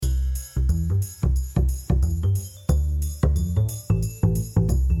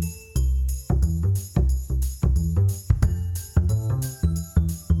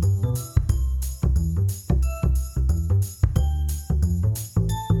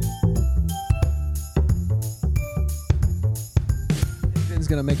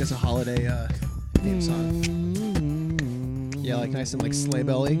gonna make us a holiday theme song. Yeah, like nice and like sleigh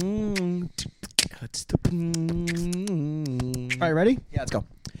belly. All right, ready? Yeah, let's go.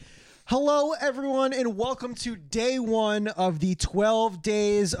 Hello, everyone, and welcome to day one of the 12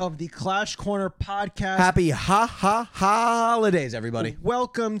 days of the Clash Corner podcast. Happy holidays, everybody.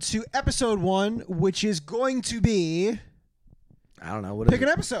 Welcome to episode 1, which is going to be... I don't know. Pick an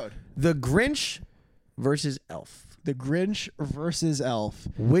episode. The Grinch versus Elf. The Grinch versus Elf.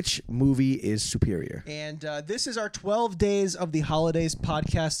 Which movie is superior? And this is our 12 Days of the Holidays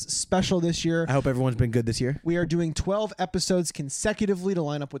podcast special this year. I hope everyone's been good this year. We are doing 12 episodes consecutively to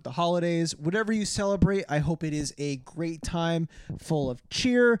line up with the holidays. Whatever you celebrate, I hope it is a great time full of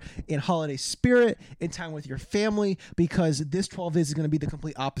cheer and holiday spirit and time with your family, because this 12 days is going to be the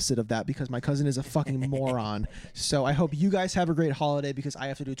complete opposite of that because my cousin is a fucking moron. So I hope you guys have a great holiday because I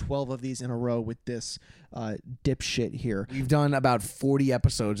have to do 12 of these in a row with this dipshit here. We've done about 40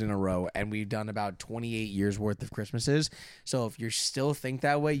 episodes in a row, and we've done about 28 years worth of Christmases. So if you still think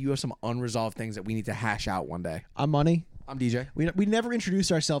that way, you have some unresolved things that we need to hash out one day. I'm Money. I'm DJ. We never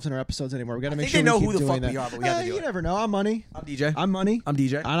introduce ourselves in our episodes anymore. We got to make sure they know we who keep the doing fuck that. we are, but we have to do You it. never know. I'm Money. I'm DJ. I'm Money. I'm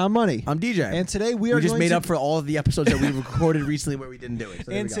DJ. And I'm Money. I'm DJ. And today we just made up for all of the episodes that we recorded recently where we didn't do it.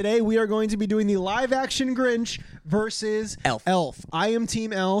 So and today we are going to be doing the live action Grinch versus Elf. I am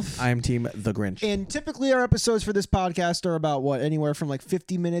Team Elf. I am Team The Grinch. And typically our episodes for this podcast are about anywhere from like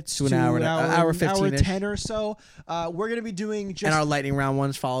 50 minutes to an hour, an hour 15-ish. 10 or so. We're going to be doing just... And our lightning round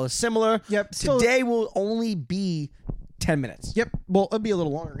ones follow similar. Yep. Today will only be 10 minutes. Yep. Well, it'll be a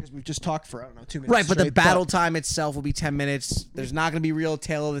little longer because we've just talked for, 2 minutes. Right, but the straight, battle time itself will be 10 minutes. There's not going to be real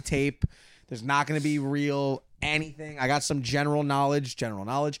tail of the tape. There's not going to be real anything. I got some general knowledge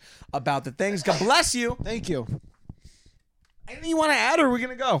about the things. God bless you. Thank you. Anything you want to add, or are we going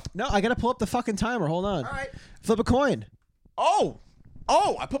to go? No, I got to pull up the fucking timer. Hold on. All right. Flip a coin. Oh,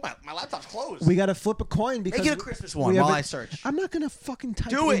 I put my laptop's closed. We got to flip a coin because... Make it a Christmas one while I search. I'm not going to fucking type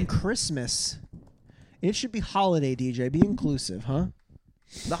Do in it. Christmas. It should be holiday, DJ. Be inclusive, huh?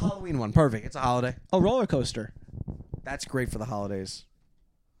 The Halloween one. Perfect. It's a holiday. A roller coaster. That's great for the holidays.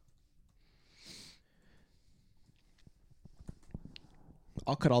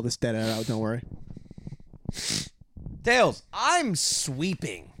 I'll cut all this dead out. Don't worry. Tails, I'm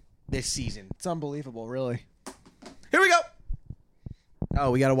sweeping this season. It's unbelievable, really. Here we go. Oh,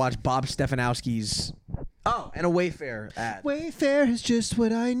 we got to watch Bob Stefanowski's... Oh, and a Wayfair ad. Wayfair is just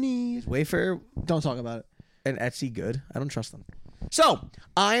what I need. Wayfair Don't talk about it. and Etsy good? I don't trust them. So,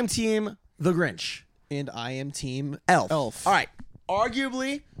 I am Team The Grinch. And I am Team Elf. All right.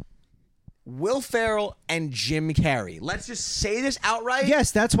 Arguably, Will Ferrell and Jim Carrey. Let's just say this outright.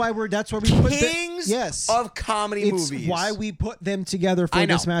 Yes, that's why we put Kings yes. of comedy It's movies. why we put them together for I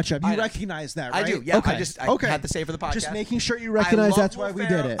know. this matchup. I You know. recognize that, right? I do. Yeah, Okay. I had to say for the podcast. Just making sure you recognize that's why we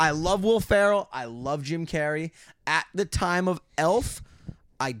did it. I love Will Ferrell. I love Jim Carrey. At the time of Elf,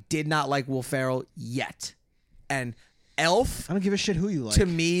 I did not like Will Ferrell yet. And Elf, I don't give a shit who you like. to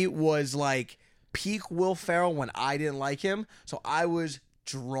me, was like peak Will Ferrell when I didn't like him. So I was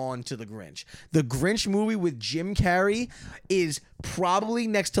drawn to The Grinch. The Grinch movie with Jim Carrey is probably,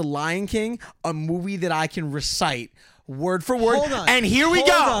 next to Lion King, a movie that I can recite word for word. Hold on. And here we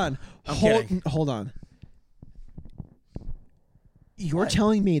go. Hold on. You're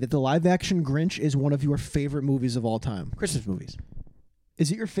telling me that the live-action Grinch is one of your favorite movies of all time? Christmas movies.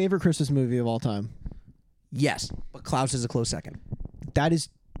 Is it your favorite Christmas movie of all time? Yes, but Klaus is a close second. That is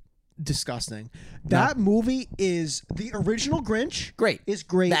disgusting. That movie is the original Grinch. Great. Is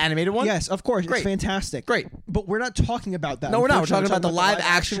great. The animated one? Yes, of course. Great. It's fantastic. Great. But we're not talking about that. No, we're not. We're talking Unfortunately, about the live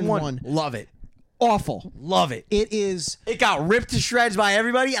action one. Love it. Awful. Love it. It is. It got ripped to shreds by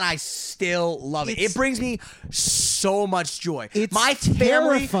everybody, and I still love it. It's- It brings me so much joy. It's My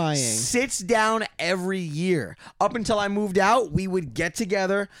family terrifying. sits down every year. Up until I moved out, we would get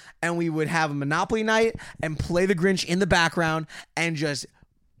together, and we would have a Monopoly night and play the Grinch in the background and just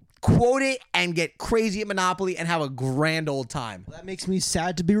quote it and get crazy at Monopoly and have a grand old time. That makes me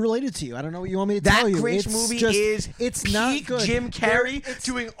sad to be related to you. I don't know what you want me to That tell you. Grinch It's movie just, is it's peak not good. Jim Carrey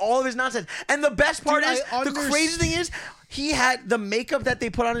doing all of his nonsense. And the best part Dude, is, the crazy thing is, he had the makeup that they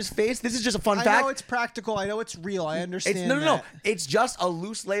put on his face. This is just a fun fact. I know it's practical. I know it's real. I understand. It's, no. that. It's just a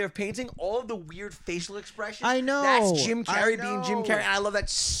loose layer of painting. All of the weird facial expressions. I know. That's Jim Carrey I being Jim know. Carrey, and I love that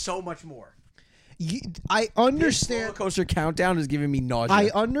so much more. I This understand. roller coaster countdown is giving me nausea. I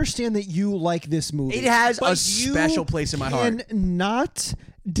understand that you like this movie. It has but a special place in my heart. You cannot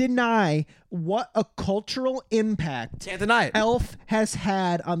deny what a cultural impact Can't deny it. Elf has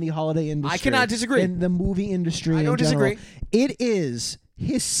had on the holiday industry. I cannot disagree. In the movie industry I don't in general. disagree. It is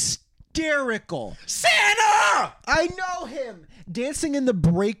hysterical. Santa! I know him. dancing in the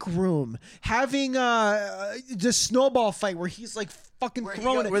break room, having the snowball fight where he's like fucking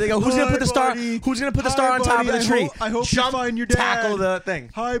throwing it. Where they go, who's gonna put the star? Who's gonna put the star on top of the tree? I hope Jump, you find your dad. Tackle the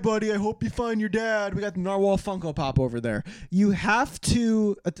thing. Hi, buddy. I hope you find your dad. We got the Narwhal Funko Pop over there. You have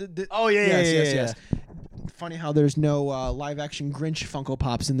to. Yes. Funny how there's no live action Grinch Funko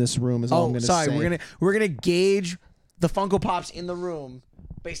Pops in this room. Is all I'm gonna say. We're gonna gauge the Funko Pops in the room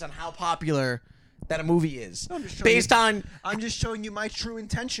based on how popular that a movie is. I'm just showing you my true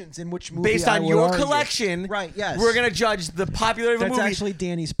intentions in which movie. Based on your collection, right? Yes, we're gonna judge the popularity of a movie. That's actually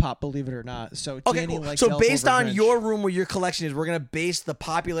Danny's pop, believe it or not. So Danny likes so Elf based over on Grinch. your room where your collection is, we're gonna base the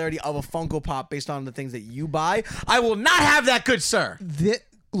popularity of a Funko Pop based on the things that you buy. I will not have that, good sir. The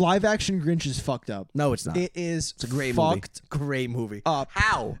live action Grinch is fucked up. No, it's not. It is. It's a great movie. Great movie. How?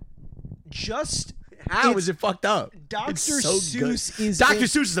 How is it fucked up? Dr. So Seuss good. is Dr.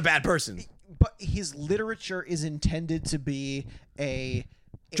 Seuss is a bad person. But his literature is intended to be a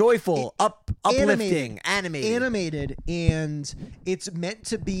joyful, uplifting, animated, and it's meant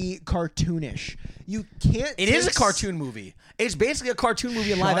to be cartoonish. You can't. It is a cartoon movie. It's basically a cartoon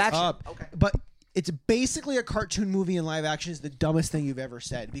movie in live action. Okay, but it's basically a cartoon movie in live action is the dumbest thing you've ever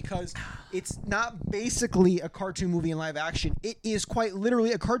said, because it's not basically a cartoon movie in live action. It is quite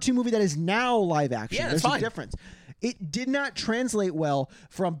literally a cartoon movie that is now live action. Yeah, there's fine. a difference. It did not translate well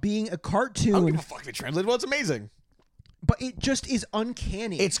from being a cartoon. I don't give a fuck if it translated well. It's amazing. But it just is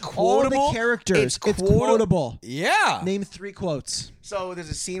uncanny. It's quotable. All the characters. It's quotable. Yeah. Name 3 quotes. So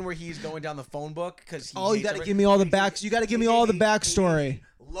there's a scene where he's going down the phone book because you got to give me all the back. You got to give me all the backstory.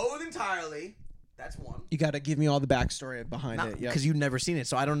 Loathe entirely. That's one. You got to give me all the backstory behind it. Yeah. Because you've never seen it,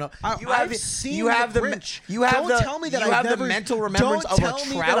 so I don't know. I've seen the Grinch. Don't tell me that I've never the mental remembrance of a trout. Don't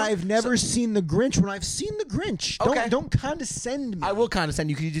tell me that I've never seen the Grinch when I've seen the Grinch. Okay. Don't condescend me. I will condescend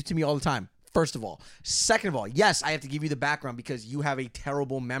you because you do it to me all the time. First of all. Second of all, yes, I have to give you the background because you have a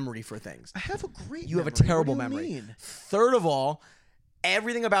terrible memory for things. I have a great You have a memory. terrible What do you memory. mean? Third of all,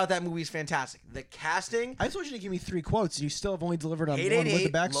 everything about that movie is fantastic. The casting. I told you to give me 3 quotes, and you still have only delivered on one with the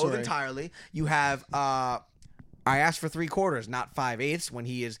backstory. Loathe entirely. You have. I asked for 3/4, not 5/8, when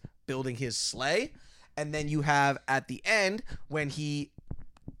he is building his sleigh, and then you have at the end when he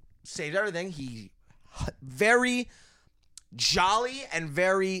saves everything. He very jolly and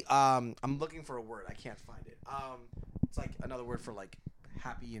very. I'm looking for a word. I can't find it. It's like another word for like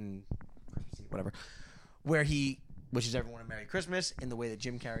happy and Christmassy, whatever. Where he wishes everyone a Merry Christmas in the way that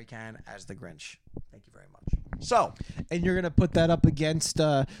Jim Carrey can as the Grinch. Thank you very much. So, and you're gonna put that up against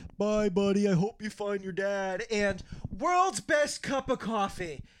 "Bye, buddy. I hope you find your dad" and "World's Best Cup of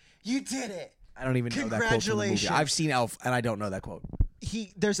Coffee." You did it. I don't even know that quote from the movie. I've seen Elf, and I don't know that quote.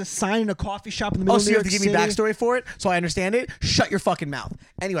 There's a sign in a coffee shop in the middle of New you York have to give me backstory for it, so I understand it. Shut your fucking mouth.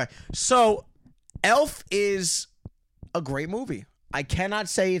 Anyway, so Elf is a great movie. I cannot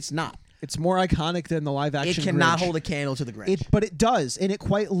say it's not. It's more iconic than the live action. It cannot Grinch. hold a candle to the Grinch. But it does, and it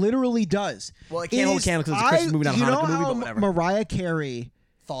quite literally does. Well, it can't hold a candle because it's a Christmas movie, not a Hanukkah movie, but whatever. Mariah Carey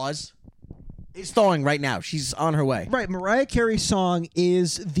thaws. It's thawing right now. She's on her way. Right, Mariah Carey's song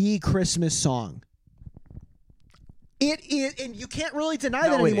is the Christmas song. It is, and you can't really deny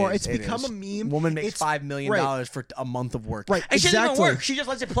that anymore. It's become a meme. Woman makes $5 million for a month of work. Right, and exactly. She doesn't even work. She just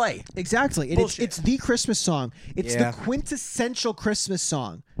lets it play. Exactly. And it's the Christmas song. It's Yeah. the quintessential Christmas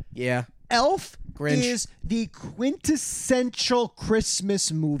song. Yeah. Elf Grinch. is the quintessential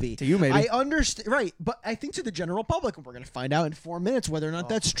Christmas movie. To you, maybe. I understand. Right. But I think to the general public, and we're going to find out in 4 minutes whether or not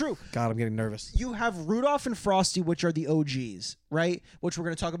that's true. God, I'm getting nervous. You have Rudolph and Frosty, which are the OGs, right? Which we're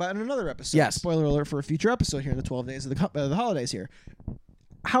going to talk about in another episode. Yes. Spoiler alert for a future episode here in the 12 days of the holidays here.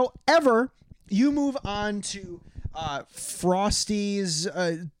 However, you move on to Frosty's,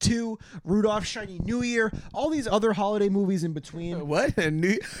 to Rudolph's Shiny New Year, all these other holiday movies in between. What?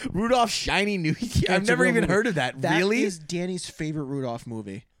 Rudolph's Shiny New Year? I've never even heard of that. Really? That is Danny's favorite Rudolph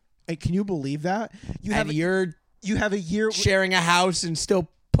movie. Hey, can you believe that? You have a year sharing a house and still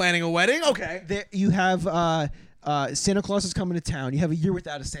planning a wedding? Okay. You have Santa Claus is coming to town. You have a year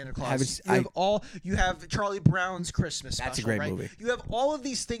without a Santa Claus. You have Charlie Brown's Christmas special. That's a great right? movie. You have all of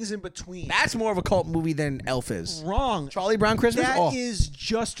these things in between. That's more of a cult movie than Elf is. Wrong. Charlie Brown Christmas? That is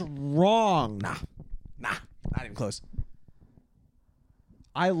just wrong. Nah, not even close.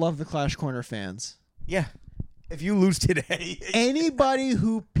 I love the Clash Corner fans. Yeah. If you lose today. Anybody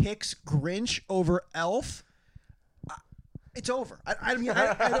who picks Grinch over Elf, It's over. I mean, I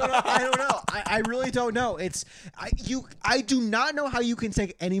don't know. I don't know. I really don't know. I do not know how you can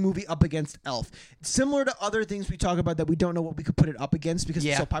take any movie up against Elf. Similar to other things we talk about that we don't know what we could put it up against because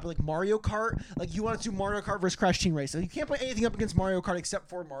it's so popular, like Mario Kart. Like you want to do Mario Kart versus Crash Team Race. So you can't put anything up against Mario Kart except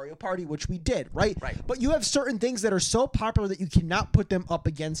for Mario Party, which we did, right? Right. But you have certain things that are so popular that you cannot put them up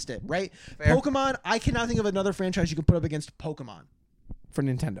against it, right? Fair. Pokemon, I cannot think of another franchise you can put up against Pokemon. For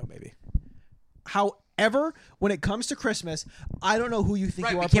Nintendo, maybe. However, when it comes to Christmas, I don't know who you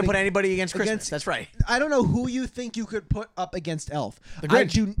think you are. You can't put anybody against Christmas. That's right. I don't know who you think you could put up against Elf. The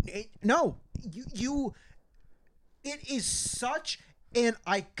Grinch. No. It is such an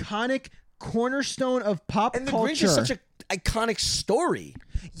iconic cornerstone of pop culture. And the Grinch is such an iconic story.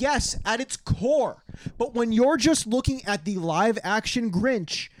 Yes, at its core. But when you're just looking at the live action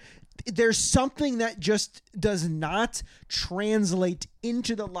Grinch, there's something that just does not translate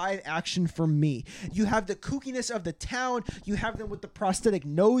into the live action for me. You have the kookiness of the town. You have them with the prosthetic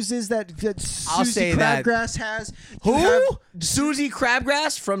noses that Susie Crabgrass has. Who? Susie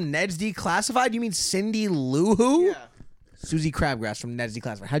Crabgrass from Ned's Declassified? You mean Cindy Lou Who? Yeah. Susie Crabgrass from Ned's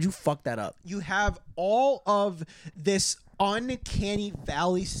Declassified. How'd you fuck that up? You have all of this uncanny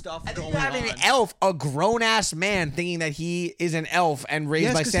valley stuff going on. You have an elf, a grown-ass man thinking that he is an elf and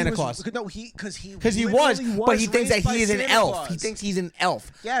raised by Santa Claus. No, because he was, but he thinks that he is an elf. Claus. He thinks he's an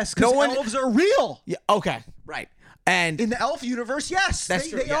elf. Yes, because elves are real. Yeah, okay, right. And in the elf universe, yes, that's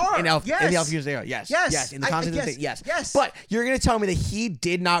true. They are. In the elf universe, they are. Yes. In the concept of the thing, yes. Yes. But you're gonna tell me that he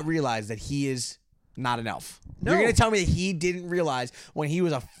did not realize that he is not an elf. No. You're going to tell me that he didn't realize when he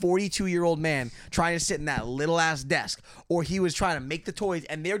was a 42-year-old man trying to sit in that little-ass desk, or he was trying to make the toys,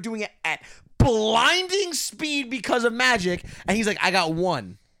 and they're doing it at blinding speed because of magic, and he's like, I got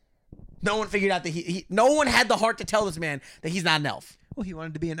one. No one figured out that no one had the heart to tell this man that he's not an elf. Well, he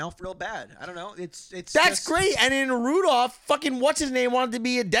wanted to be an elf real bad. I don't know. That's great. And in Rudolph, fucking what's-his-name wanted to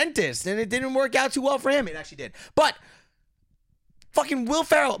be a dentist, and it didn't work out too well for him. It actually did. But fucking Will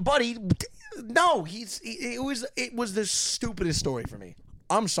Ferrell, buddy... No, it was the stupidest story for me.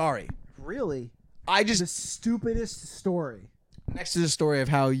 I'm sorry. Really? The stupidest story. Next to the story of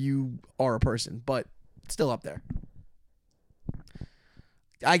how you are a person, but still up there.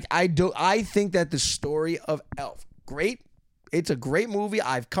 I think that the story of Elf, great. It's a great movie.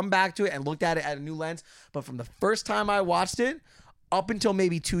 I've come back to it and looked at it at a new lens, but from the first time I watched it up until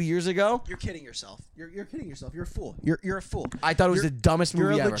maybe 2 years ago. You're kidding yourself. You're kidding yourself. You're a fool. You're a fool. I thought it was the dumbest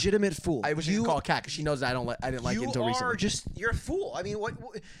movie ever. You're a legitimate fool. I wish you could call a cat because she knows that I didn't like it until recently. You're a fool. I mean, what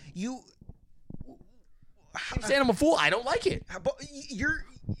you... I'm saying I'm a fool. I don't like it.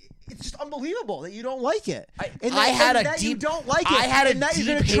 It's just unbelievable that you don't like it. I had a deep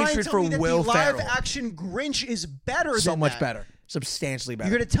hatred for Will Ferrell. Live action Grinch is better than that. So much better. Substantially better.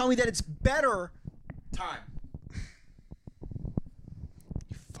 You're going to tell me that it's better. Time.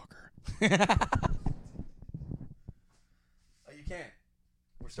 You can't.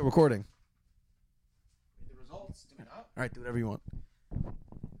 We're still recording. The results. Do it up. All right, do whatever you want.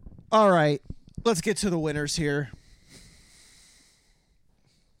 All right, let's get to the winners here.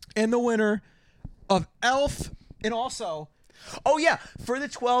 And the winner of Elf, and also, oh yeah, for the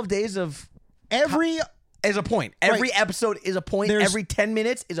 12 days of every is a point. Every episode is a point. Every 10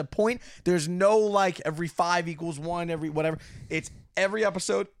 minutes is a point. There's no like every 5 equals 1. Every whatever. It's every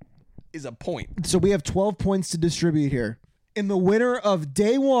episode is a point. So we have 12 points to distribute here. In the winner of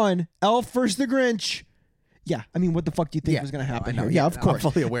day 1, Elf versus the Grinch. Yeah, I mean, what the fuck do you think was going to happen here? Yeah, of course.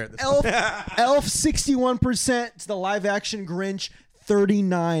 I'm fully aware of this. Elf 61% to the live action Grinch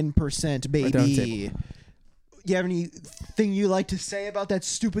 39%, baby. Right, you have anything you like to say about that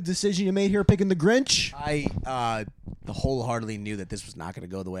stupid decision you made here picking the Grinch? I wholeheartedly knew that this was not going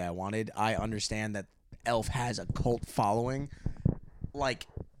to go the way I wanted. I understand that Elf has a cult following like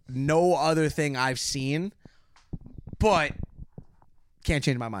no other thing I've seen, but can't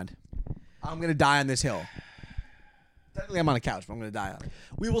change my mind. I'm going to die on this hill. Technically, I'm on a couch, but I'm going to die on it.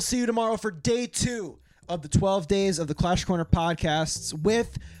 We will see you tomorrow for day 2 of the 12 days of the Clash Corner podcasts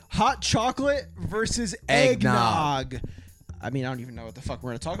with hot chocolate versus eggnog. I mean, I don't even know what the fuck we're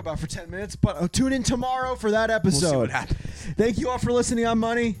going to talk about for 10 minutes, but tune in tomorrow for that episode. We'll see what happens. Thank you all for listening on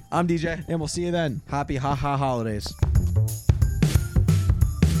Money. I'm DJ. And we'll see you then. Happy holidays.